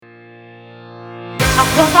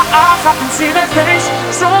close my eyes, I can see that face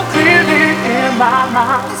so clearly in my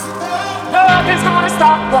mind. Nothing's gonna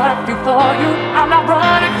stop what I feel for you. I'm not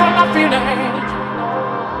running from my feelings.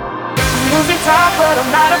 I'm losing time, but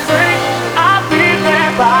I'm not afraid. I'll be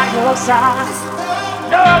there by your side.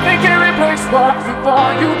 Nothing can replace what I feel for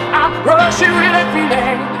you. I'm rushing with a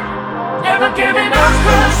feeling. Never giving up,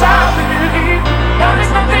 'cause I believe that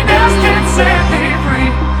there's nothing else can set me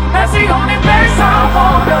free. That's the only place I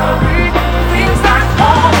wanna be. Feels like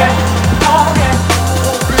all that, all that.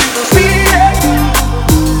 Feeling,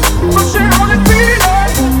 pushing on the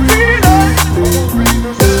feeling, feeling.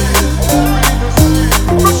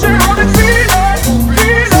 Pushing on the feeling,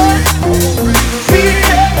 feeling,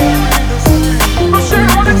 feeling. Pushing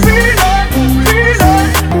on the feeling, feeling.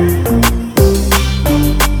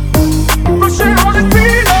 Pushing on the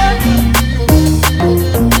feeling.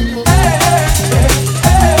 Hey, hey, hey,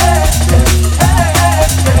 hey, hey,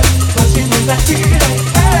 hey. Pushing on that feeling.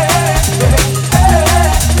 Hey, hey, hey.